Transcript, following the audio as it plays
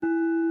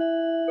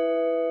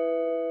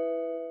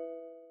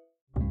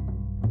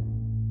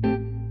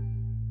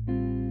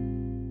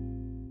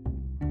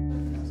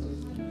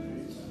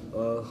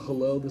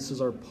Hello, this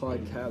is our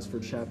podcast for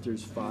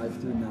chapters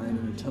 5 through 9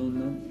 in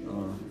Atonement.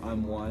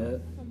 I'm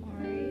Wyatt. I'm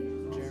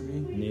Ari.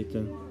 Jeremy.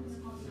 Nathan.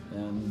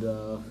 And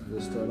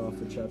we'll start off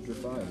with chapter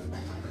 5.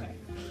 Okay.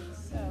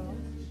 So,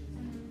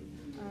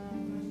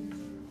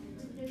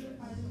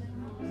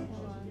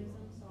 hold on.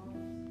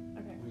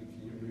 Okay.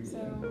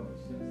 So,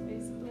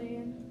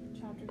 basically,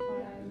 chapter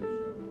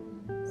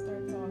 5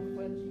 starts off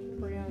with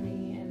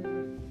Brioni and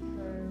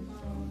her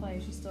play.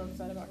 She's still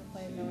upset about her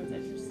play, no one's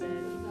interested.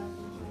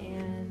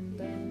 And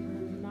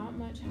then not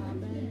much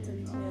happens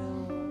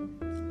until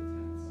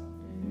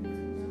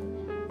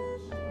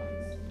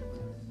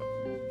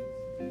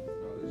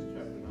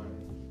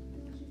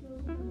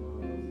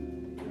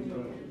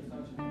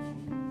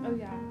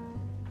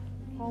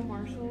Paul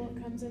Marshall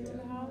comes into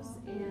the house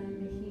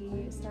and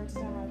he starts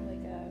to have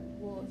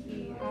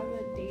he has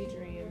a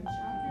daydream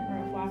or a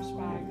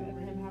flashback of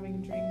him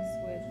having drinks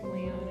with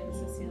Leon and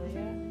Cecilia.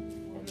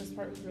 And this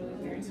part was really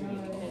weird to me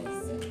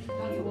because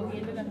he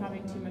ended up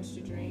having too much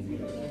to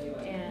drink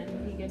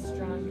and he gets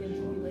drunk and he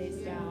lays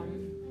down.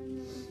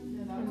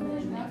 And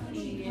then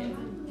he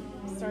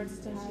starts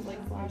to have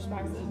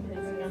flashbacks of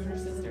his younger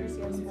sisters.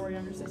 He has 4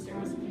 younger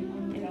sisters.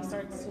 And he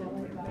starts to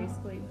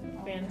basically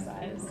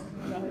fantasize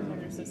about his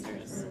younger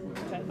sisters,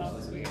 which I thought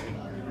was weird.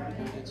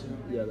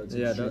 Yeah, that's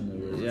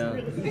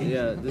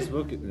This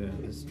book,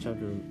 this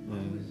chapter.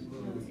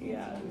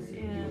 Yeah,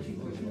 and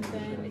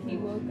then he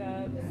woke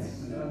up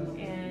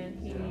and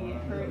he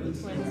heard the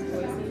twins'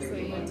 voices, so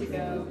he went to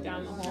go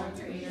down the hall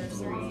to the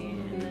nursery,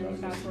 and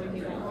then that's where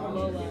he went to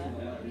Lola.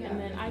 And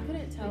then I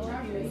couldn't tell if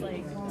he was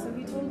so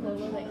he told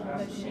Lola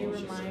that she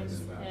reminds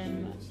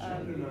him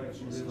of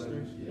his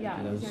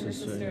younger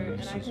sister,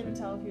 and I couldn't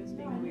tell if he was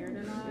being weird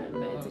or not,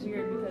 but it's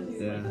weird because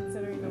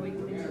considering the way he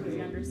thinks of his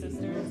younger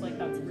sisters,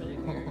 that's really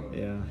weird.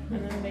 Yeah.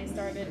 And then they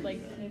started,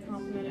 he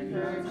complimented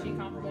her, she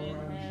complimented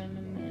him,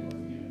 and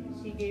then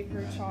he gave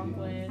her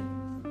chocolate.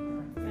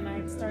 And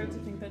I started to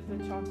think that the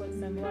chocolate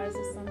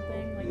symbolizes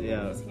something, he's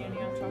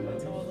handing out chocolate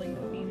to all, the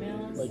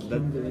females.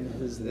 Him giving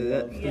his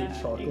love through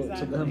chocolate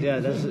to them.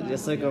 Yeah,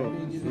 it's like a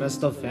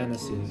messed up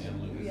fantasy.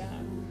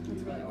 Yeah,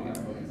 it's really weird.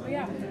 But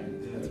yeah,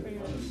 that's pretty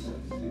much.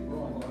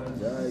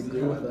 Yeah, I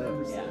agree with that.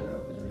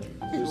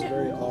 Yeah. It was a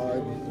very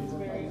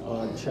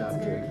odd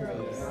chapter.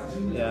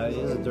 Yeah, he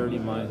has a dirty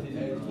mind.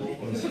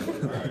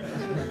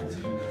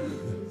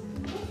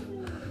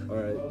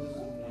 Alright,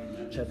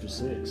 chapter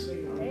 6.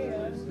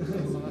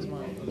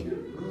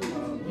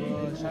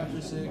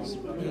 Chapter 6,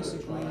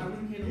 basically,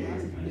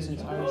 this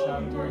entire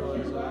chapter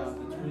was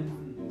between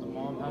the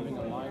mom having a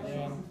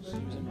migraine. She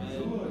was in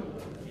bed.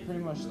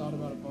 Pretty much thought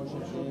about a bunch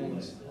of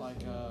things,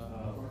 like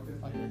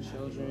her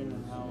children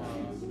and how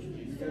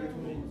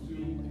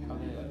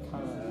they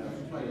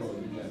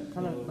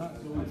kind of not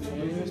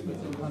failures, but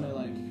they're kind of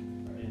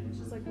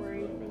Just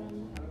worried for them.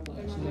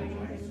 They're not doing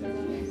anything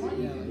for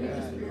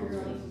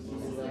them.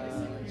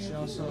 She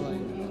also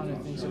kind of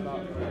thinks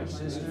about her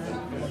sister, the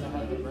one that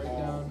had the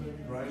breakdown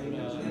in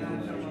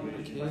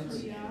the kids.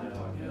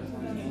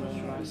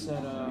 And I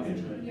said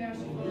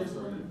is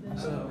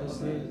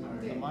the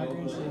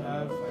migraines they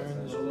have during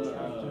this whole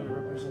chapter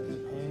represent the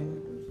pain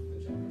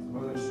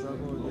or the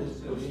struggle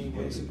of being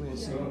basically a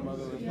single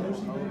mother with no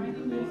hope.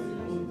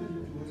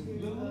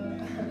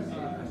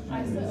 I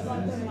said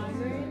about the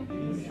migraine,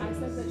 I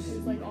said that she's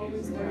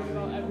always worried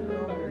about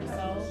everyone but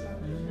herself.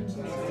 And she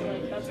was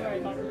that's where I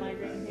thought the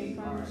migraine came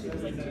from. She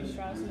was too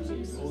stressed and she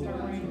used to start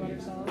worrying about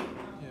herself.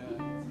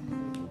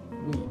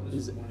 Wait,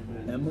 is it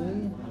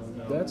Emily?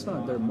 That's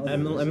not their mother.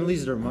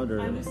 Emily's their mother.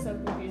 I was so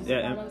confused.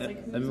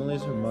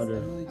 Emily's her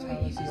mother.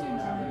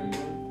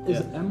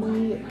 Is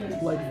Emily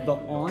the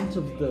aunt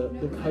of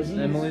the cousin?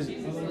 Emily's.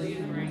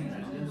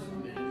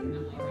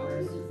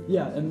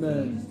 Yeah, and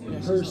then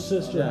her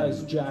sister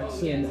has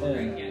Jackson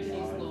and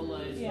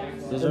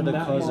Those are the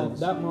cousins.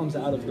 That mom's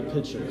out of the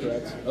picture,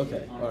 correct?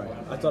 Okay, alright.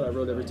 I thought I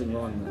wrote everything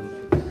wrong then.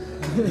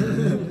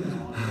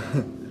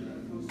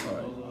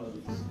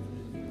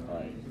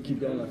 Alright, keep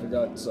going, I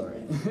forgot,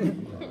 sorry.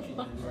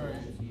 Alright,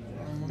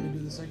 want me to do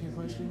the second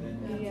question?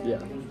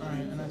 Yeah.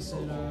 Alright, and I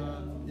said,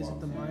 is it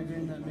the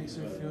migraine that makes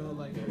her feel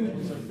like her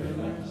kids are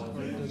failures,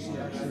 or does she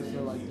actually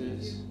feel like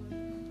this?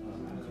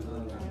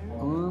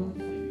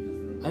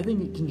 I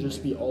think it can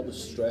just be all the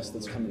stress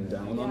that's coming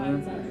down on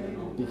her,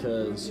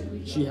 because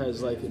she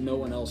has no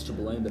one else to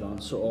blame it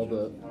on. So all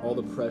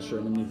the pressure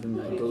and anything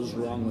that goes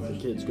wrong with the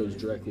kids goes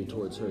directly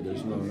towards her.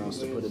 There's no one else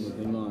to put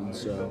anything on.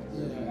 So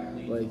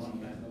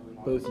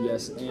both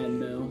yes and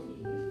no,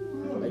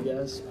 I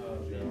guess.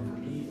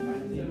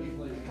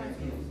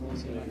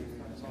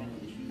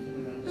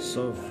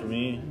 So for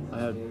me, I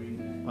had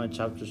my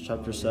chapter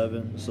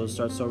 7. So it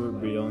starts over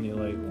with Brioni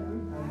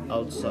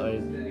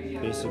outside,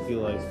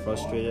 basically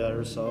frustrated at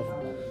herself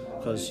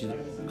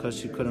because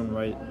she couldn't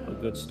write a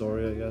good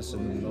story, I guess,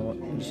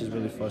 and she's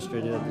really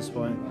frustrated at this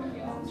point.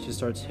 She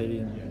starts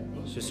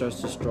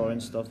destroying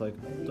stuff the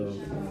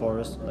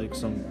forest,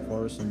 some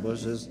forest and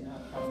bushes,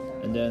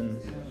 and then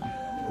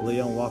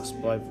Leon walks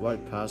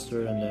right past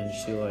her, and then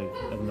she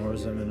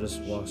ignores him and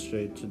just walks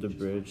straight to the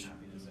bridge.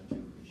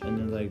 And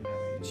then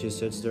she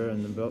sits there,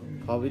 and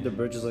probably the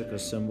bridge is like a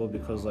symbol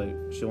because like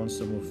she wants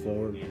to move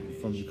forward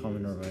from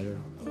becoming a writer.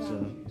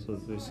 So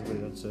basically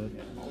that's it.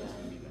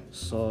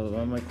 So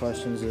one of my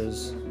questions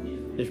is,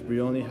 if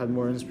Brioni had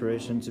more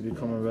inspiration to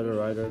become a better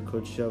writer,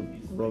 could she have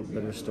wrote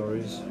better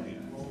stories?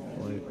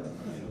 Like,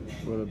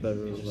 wrote a better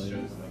like.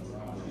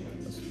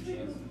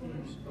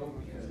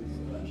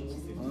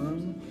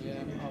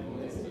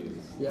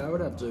 Yeah, I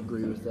would have to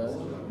agree with that.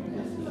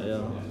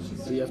 Yeah.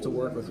 So you have to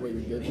work with what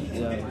you're given.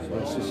 Yeah,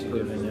 what she's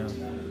given, yeah.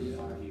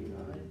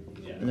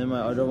 And then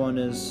my other one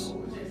is,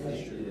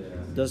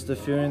 does the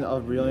feeling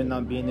of really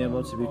not being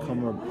able to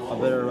become a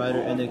better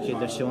writer indicate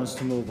that she wants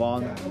to move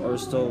on or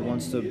still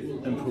wants to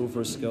improve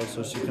her skills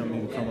so she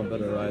can become a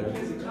better writer?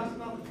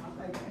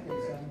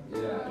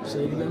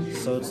 Say it again?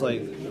 So it's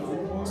like,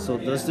 so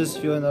does this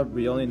feeling of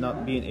really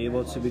not being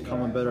able to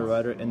become a better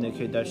writer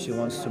indicate that she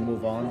wants to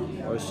move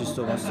on or she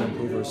still wants to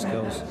improve her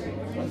skills? I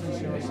don't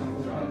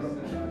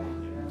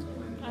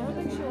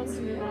think she wants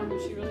to move on,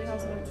 but she really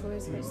has no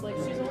choice. Because like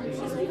she's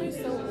only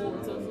so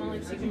old, so it's not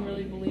like she can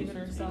really believe in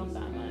herself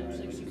that much.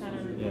 Like she kind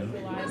of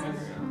relies on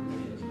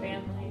her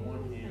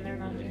family, and they're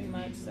not doing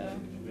much. So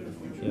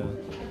Yeah. I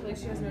feel like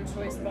she has no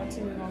choice about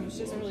to move on, but she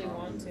doesn't really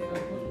want to.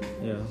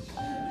 Yeah.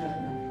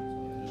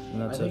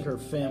 And I that's think it. her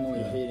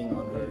family hating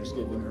on her is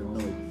giving her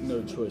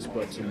no choice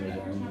but to move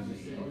on.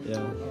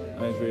 Yeah,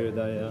 I agree with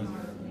that, yeah.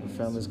 Her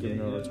family's giving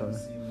her a return.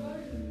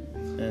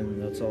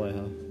 And that's all I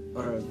have.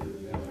 Alright,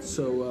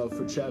 so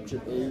for chapter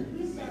 8,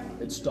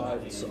 it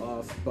starts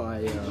off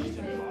by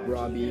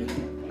Robbie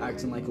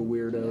acting like a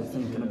weirdo,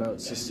 thinking about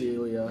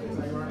Cecilia, and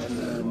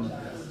then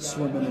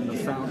swimming in the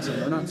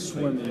fountain. Or not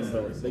swimming,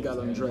 but they got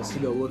undressed to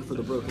go look for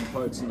the broken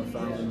parts in the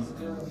fountain.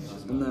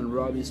 And then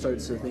Robbie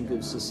starts to think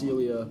of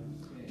Cecilia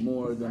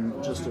more than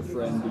just a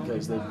friend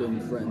because they've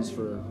been friends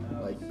for,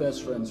 like,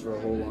 best friends for a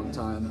whole long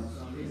time.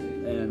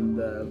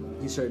 And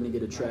he's starting to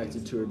get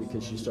attracted to her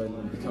because she's starting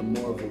to become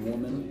more of a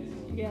woman.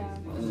 Yeah.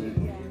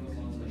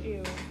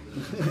 Ew.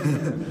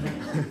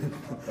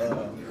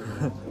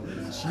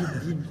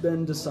 He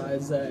then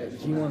decides that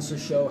he wants to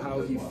show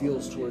how he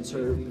feels towards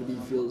her, but he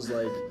feels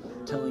like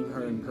telling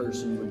her in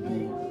person would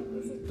be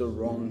the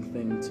wrong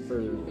thing or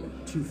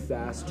too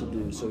fast to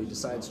do, so he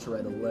decides to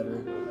write a letter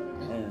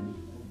and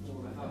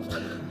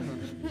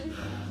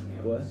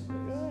what?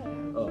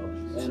 Oh,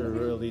 It's a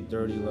really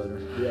dirty letter.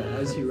 yeah,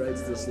 as he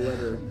writes this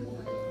letter,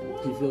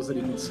 he feels that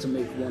he needs to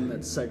make one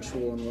that's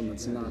sexual and one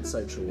that's not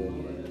sexual.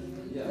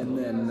 And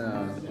then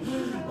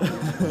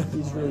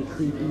he's really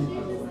creepy.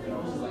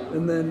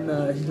 And then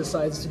he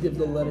decides to give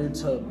the letter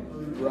to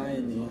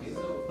Bryony.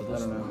 I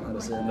don't know how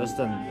to say it.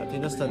 I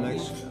think that's the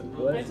next.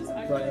 What? I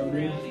call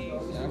Bryony? it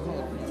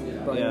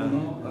Brandy.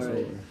 Bryony?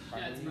 Alright.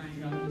 It's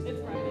Brandy.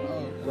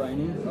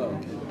 Bryony? Oh.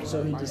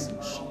 So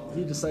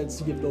he decides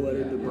to give the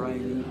letter to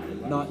Bryony,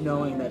 not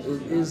knowing that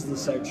it is the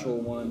sexual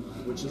one,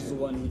 which is the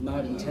one he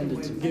not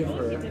intended to give He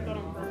her. did that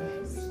on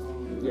purpose.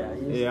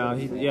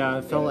 Yeah,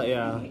 I felt like,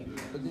 Yeah,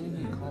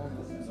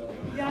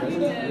 he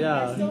did.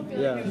 I still feel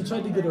like it he was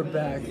tried to get her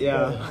back.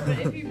 Yeah. But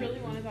if he really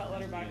wanted that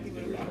letter back, he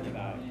would have gotten it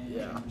back.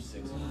 Yeah.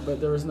 But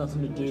there was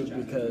nothing to do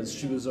because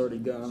she was already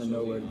gone and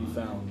nowhere to be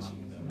found.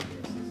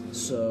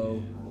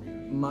 So,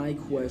 my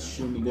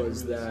question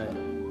was that I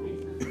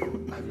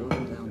wrote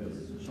it down,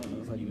 but I don't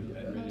know if I can get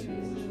back to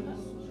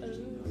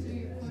it.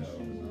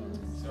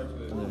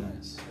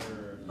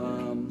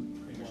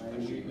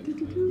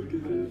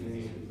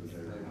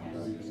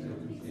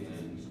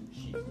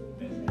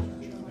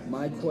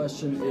 My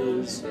question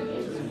is,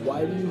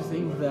 why do you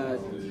think that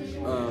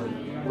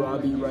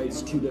Robbie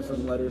writes two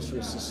different letters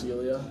for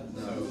Cecilia?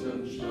 I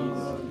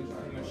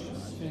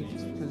think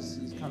it's because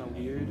he's kind of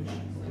weird.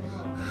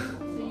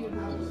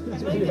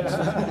 He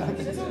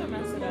doesn't want to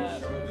mess it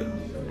up.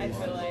 I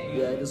feel like.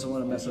 Yeah, he doesn't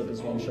want to mess up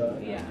his one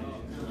shot. Yeah.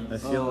 I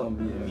feel.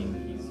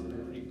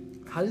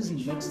 How does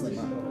he mix them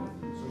up?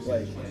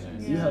 Like,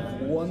 you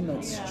have one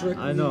that's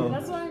strictly I know.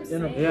 That's what I'm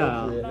saying.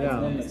 inappropriate Yeah,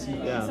 and one that's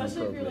not yeah.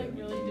 Especially if you're like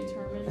inappropriate. really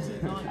determined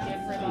to not give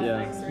her that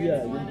Yeah.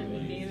 X-rated one and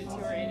you gave it to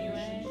her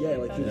anyway. Yeah,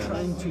 like you're Yeah.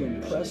 trying to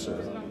impress her.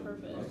 On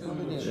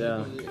purpose.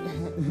 Yeah.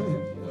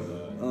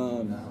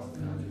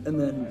 And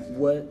then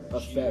what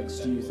effects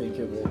do you think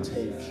it will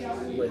take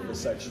with the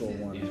sexual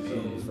one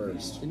being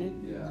first?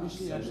 Didn't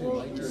she actually Well,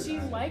 like it? she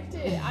liked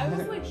it. I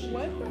was like,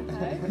 what the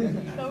heck?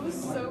 That was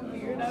so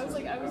weird. I was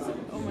like,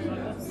 oh my god,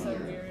 that's so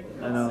weird.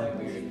 I know. That's so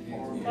weird.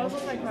 That was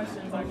one of my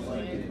questions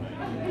actually.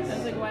 I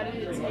was like, why did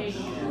it take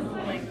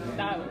like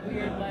that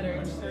weird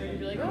letter for her to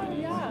be like, oh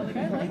yeah, like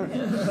I like it.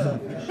 That's so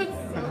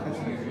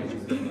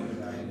weird.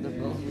 They're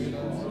both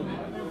weirdos.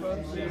 They're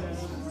both weirdos.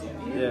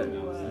 Yeah.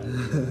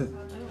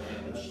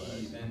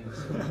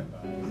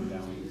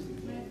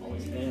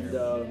 And do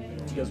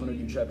you guys want to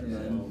do chapter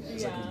 9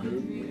 as like a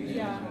group?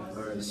 Yeah.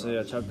 So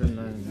yeah, chapter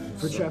 9.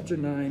 For chapter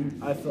 9,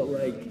 I felt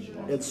like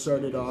it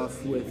started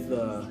off with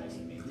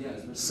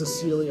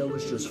Cecilia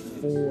was just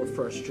full of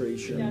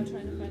frustration. Yeah,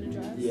 trying to find a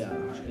dress. Yeah,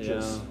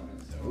 just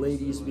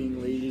ladies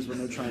being ladies when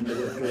they're trying to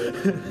look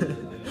good.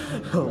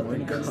 Oh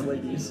Nothing against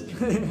ladies.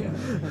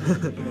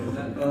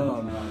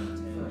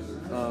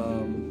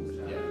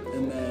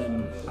 and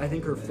then I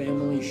think her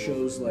family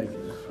shows like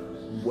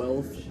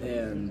wealth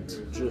and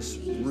just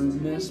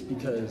rudeness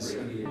because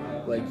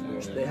like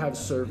they have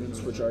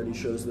servants, which already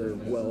shows their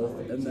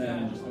wealth, and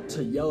then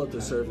to yell at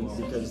the servants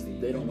because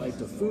they don't like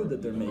the food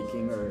that they're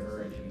making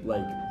or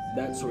like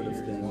that sort of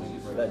thing.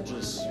 That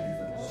shows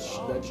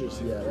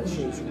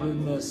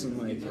rudeness and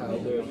like how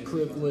they're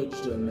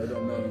privileged and they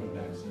don't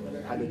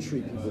know how to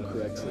treat people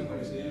correctly.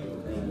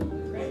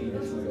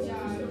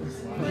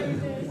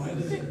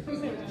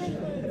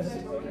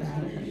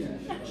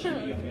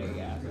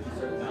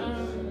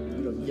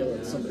 You don't yell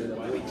at somebody that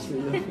works for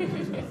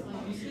you.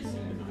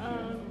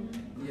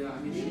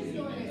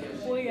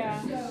 Well,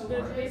 yeah,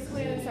 but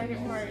basically the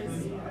second part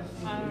is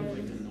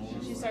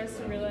she starts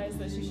to realize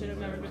that she should have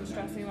never been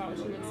stressing about what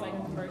she looks like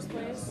in the first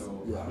place.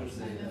 Yeah.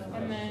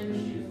 And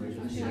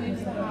then she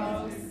leaves the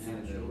house.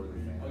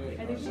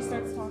 I think she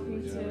starts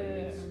talking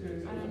to,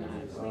 I don't know,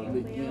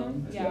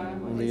 Leon? Yeah.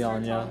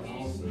 Leon, yeah.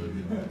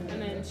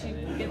 And then she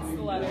gets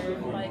the letter,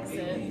 likes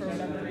it for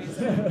whatever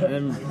reason.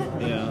 And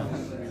yeah.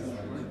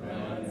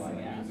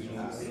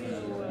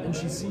 And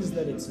she sees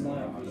that it's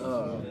not,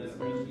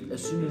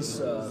 as soon as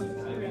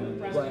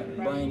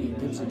Brian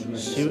gives it to her,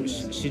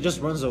 She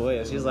just runs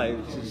away. She's like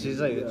she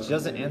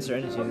doesn't answer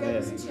anything.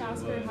 Doesn't she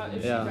ask her how,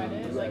 if she read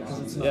it? Like,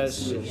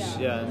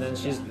 And then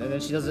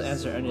she doesn't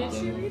answer did she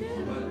anything. read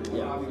it?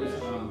 yeah.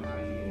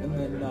 And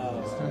then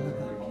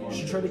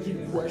she tried to keep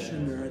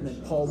questioning her, and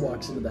then Paul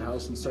walks into the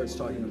house and starts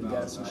talking to the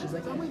guests, and she's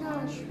like, oh my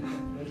gosh.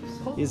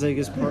 He's like,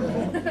 this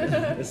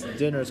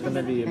dinner is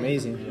gonna be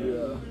amazing.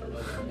 Yeah.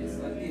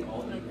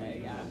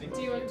 Okay, yeah.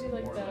 Do you want to do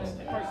like the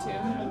part 2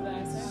 of the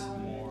essay?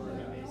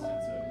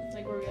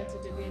 Like where we have to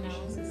do the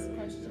analysis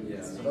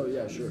questions? Oh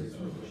yeah, sure. We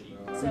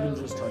can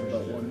just talk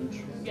about one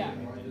each. Yeah.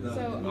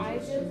 So I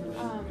did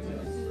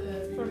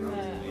from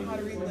the how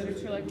to read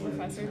literature like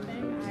professor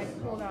thing. I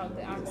pulled out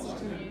the Acts of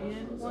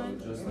Communion one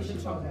with the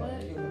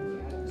chocolate,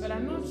 but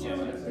I'm not sure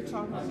what the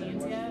chocolate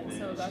means yet.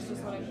 So that's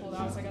just what I pulled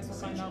out. So I guess we'll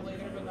find out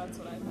later. But that's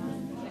what I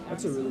found. Like,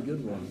 That's a really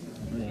good one.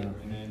 Yeah.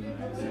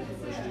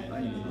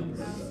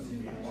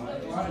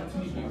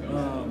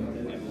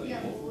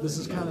 This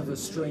is kind of a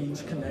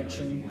strange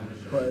connection,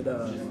 but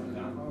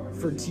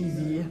for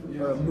TV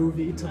or a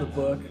movie to the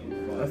book,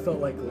 I felt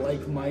like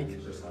Mike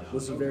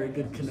was a very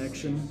good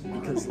connection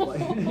because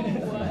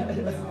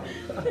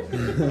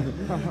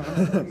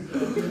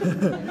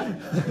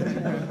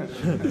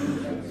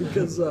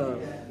because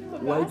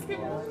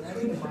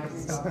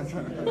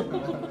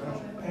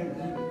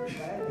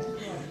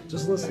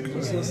just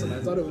listen. I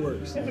thought it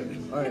works. All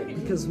right,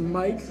 because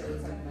Mike,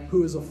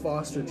 who is a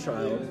foster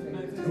child,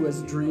 who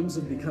has dreams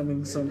of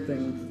becoming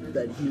something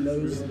that he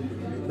knows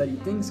that he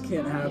thinks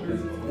can't happen,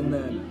 and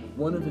then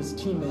one of his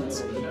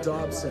teammates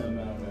adopts him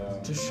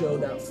to show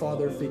that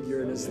father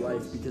figure in his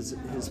life because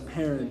his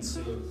parents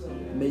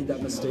made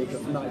that mistake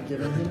of not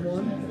giving him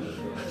one.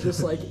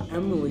 Just like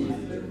Emily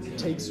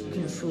takes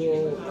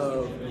control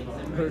of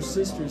her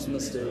sister's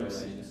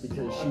mistakes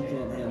because she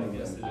can't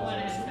handle it. I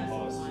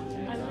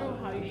don't know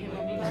how you came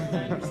up with that.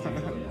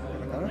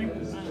 I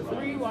understand.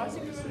 Were you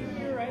watching this movie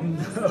when you were writing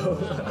this? No.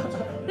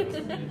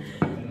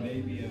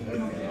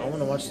 I want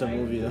to watch the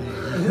movie though.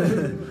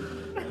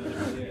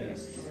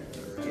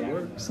 It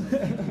works.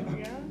 Yeah.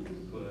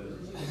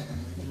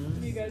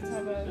 Do you guys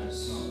have a?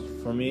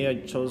 For me, I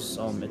chose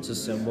it's a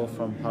symbol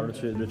from How to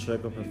Treat Literature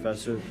Like a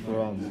Professor.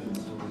 For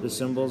the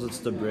symbols, it's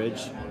the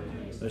bridge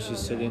where she's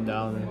sitting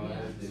down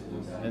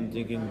and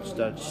thinking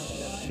that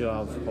she'll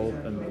have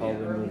hope and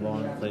probably move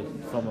on, like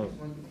from a.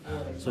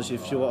 So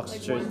if she walks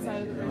Like straight, one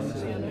side of the bridge to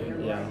the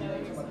other. yeah.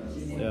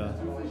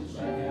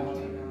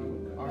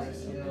 Alright,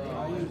 so I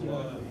use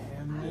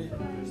Hamlet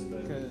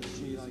because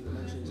she like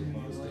mentions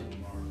Hamlet.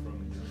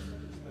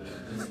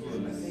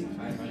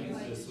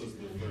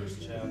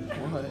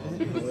 What?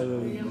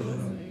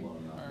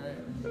 Alright,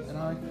 and I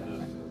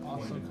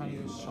also kind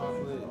of use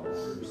chocolate for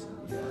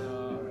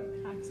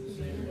Acts of I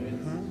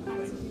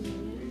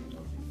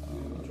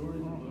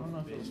don't know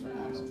if it was for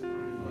accident.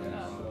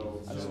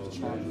 I just use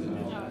chocolate.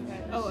 Oh,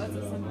 okay. Oh, as a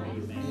symbol.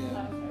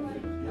 Yeah.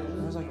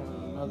 There's like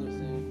another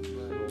thing,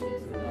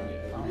 but I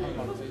don't have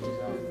all the pages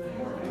out.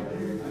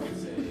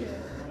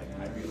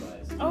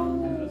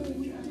 Oh.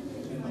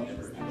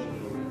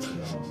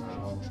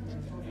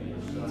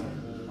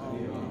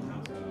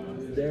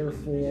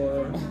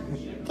 Therefore,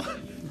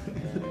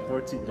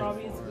 14.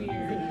 Robbie's weird,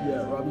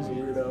 yeah, Robbie's a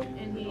weirdo.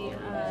 and he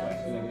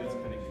has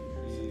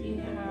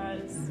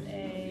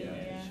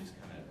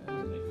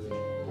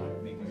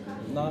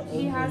Not He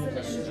only has a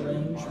an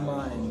strange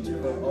mind,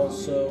 but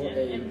also an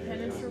a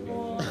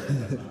impenetrable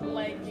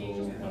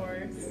liking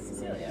for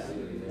Cecilia.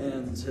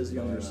 and his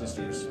younger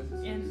sisters.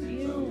 And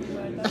you,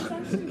 that's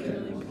actually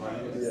really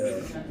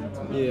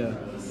cool. Yeah.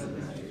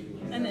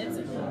 And it's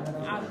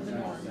out of the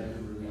norm.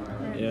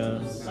 Yeah.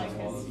 Like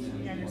his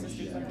younger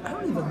sisters I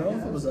don't even know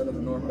if it was out of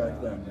the norm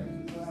back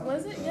then.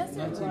 Was it? Yes,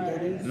 it was.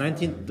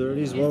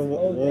 1930s, World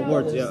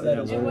War, yeah, It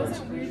World War.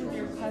 wasn't weird with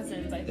your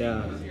cousins. I think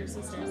Yeah. with your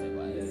sisters it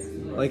was.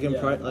 Like in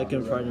Pride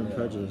and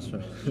Prejudice,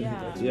 right?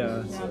 Yeah.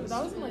 Yeah. But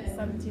that was in like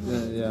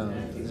 1700s. Yeah,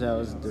 that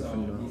was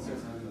different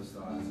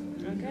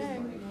though. Okay.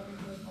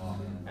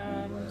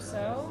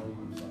 So,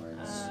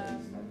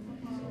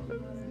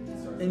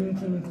 In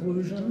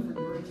conclusion,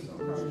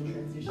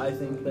 I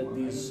think that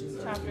these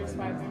chapters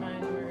 5 through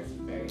 9 were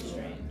very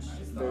strange.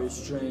 very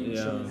strange,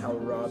 Yeah. showing how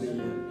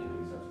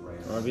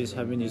Robbie's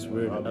having these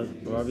weird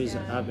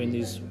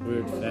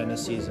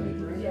fantasies and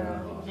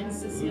And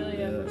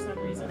Cecilia, for some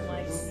reason,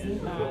 likes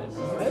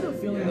I have a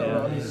feeling that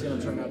Robbie's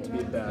gonna turn out to be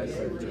a bad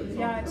character.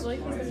 yeah, I feel like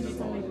he's gonna do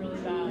something really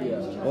bad.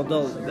 Yeah.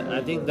 although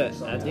I think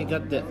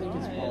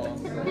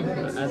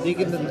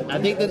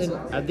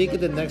in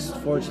the next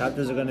 4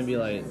 chapters are gonna be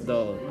like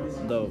the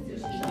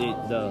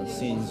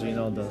scenes, you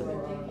know, the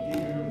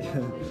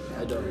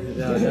I don't.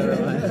 yeah, never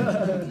mind.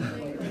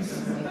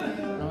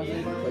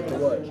 Like the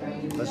what?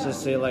 Let's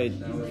just say like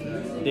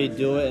they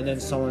do it and then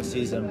someone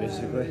sees them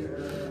basically,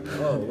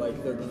 Oh,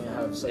 like they're gonna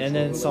have sexual and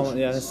then someone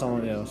relations.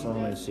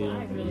 someone might see I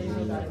them. really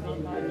hope that's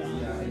not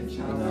bad. You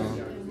know.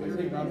 I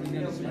think Robbie's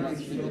gonna turn out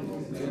to be the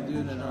good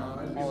dude, and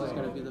Paul is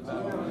gonna be the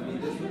bad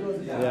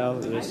one. Yeah,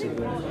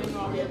 basically. Paul and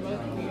Robbie are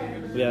both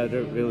weird. Yeah,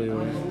 they're really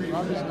weird.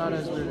 Robbie's not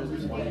as weird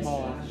as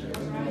Paul.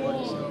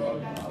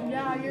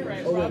 Yeah, you're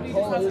right. Oh, wait, Robbie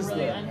Paul just has is a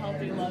really the-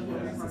 unhealthy love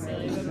for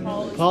Cecilia,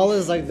 but Paul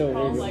is like the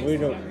Paul likes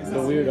weirdo.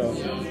 Cecilia.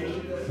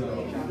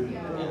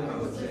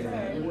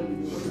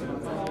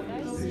 All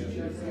nice.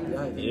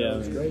 Yeah, I think Yeah, that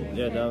was great.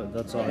 yeah,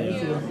 that's all.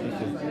 Thank you.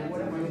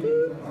 Thank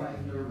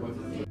you.